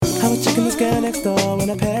was checking this girl next door when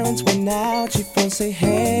her parents went out. She phoned, say,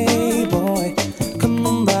 hey boy, come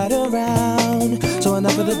on right around. So I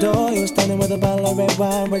knocked at the door, he was standing with a bottle of red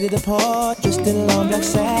wine ready to pour, dressed in long black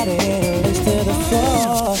satin, lace to the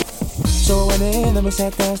floor. So I went in, then we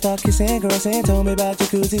sat down, started kissing, caressing, told me about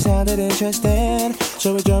jacuzzi, sounded interesting.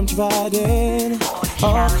 So we jumped right in,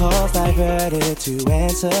 all calls diverted to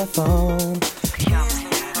answer phone.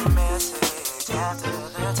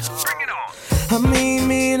 I mean,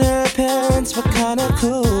 me and her parents were kinda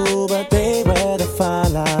cool, but they were the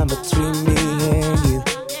fine line between me and you.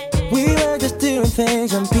 We were just doing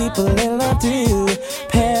things and people in love do.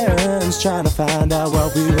 Parents trying to find out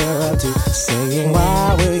what we were up to, saying,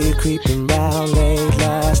 why were you creeping round late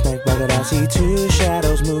last night? Why did I see two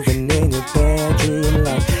shadows moving in your bedroom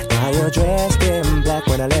light? Now you're dressed in black,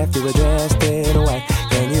 when I left you were dressed in white.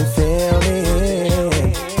 Can you feel me?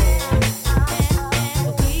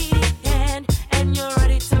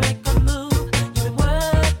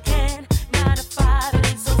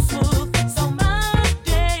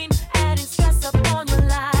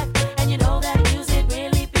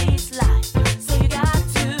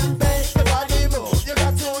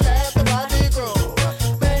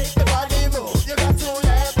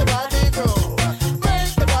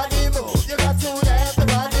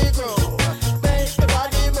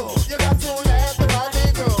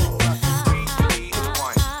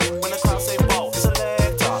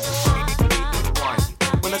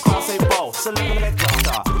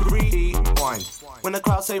 When the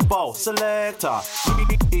crowd say ball, selector,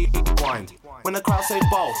 rewind. When the crowd say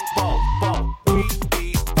ball,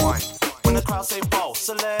 rewind. When the crowd say ball,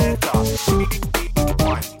 selector,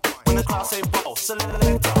 rewind. When the crowd say ball,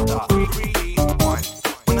 selector, rewind.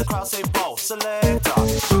 When the crowd say ball, selector,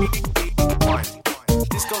 rewind.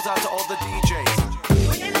 This goes out to all the DJs.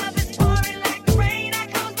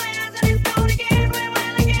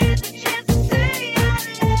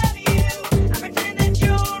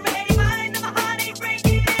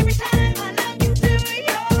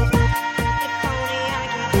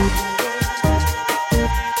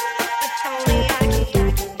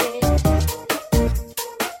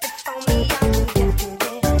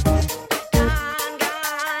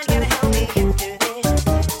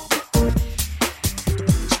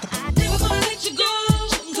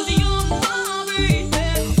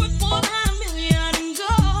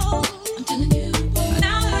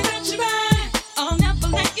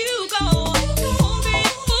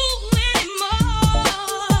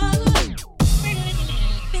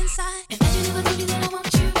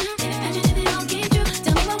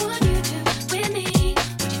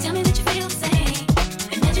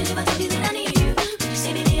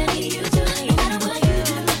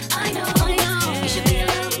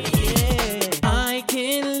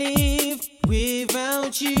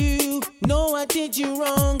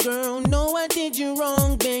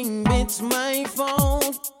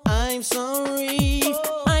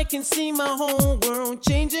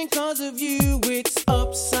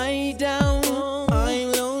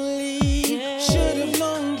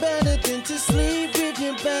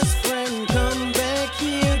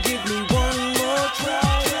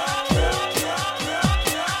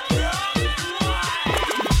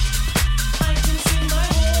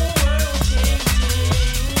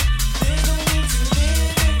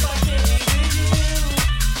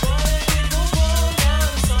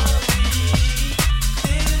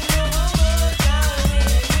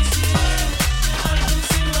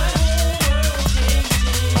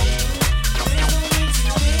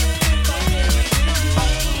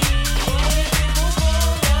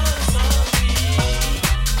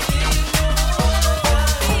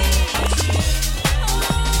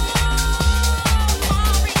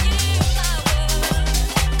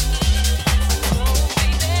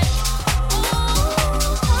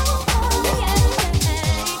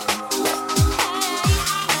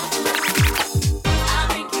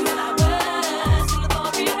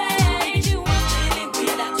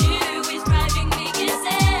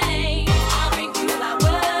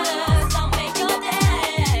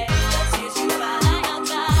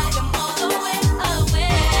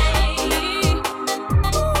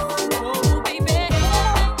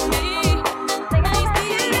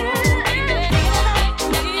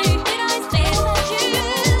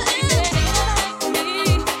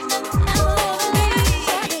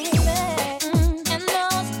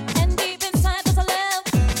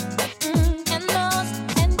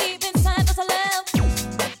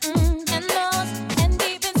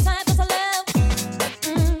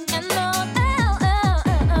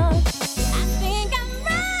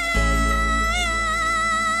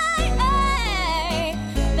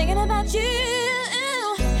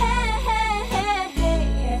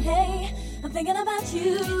 thinking about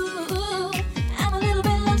you. I'm a little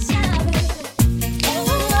bit lost now, baby.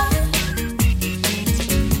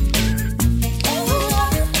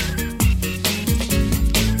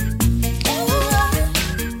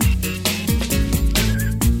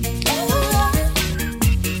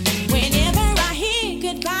 Whenever I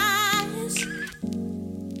hear goodbyes,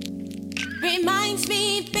 reminds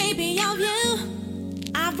me, baby, of you.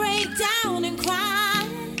 I break down and cry.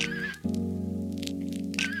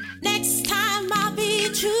 Next time I'll be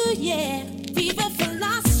true, yeah. Fever for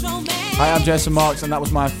lost romance. Hi, I'm Jason Marks, and that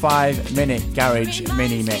was my 5-minute garage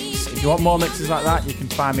mini mix. If you want more mixes like that, you can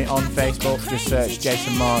find me on Facebook. Just search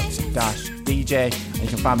Jason Marks-DJ, and you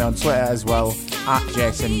can find me on Twitter as well,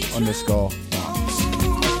 @Jason_.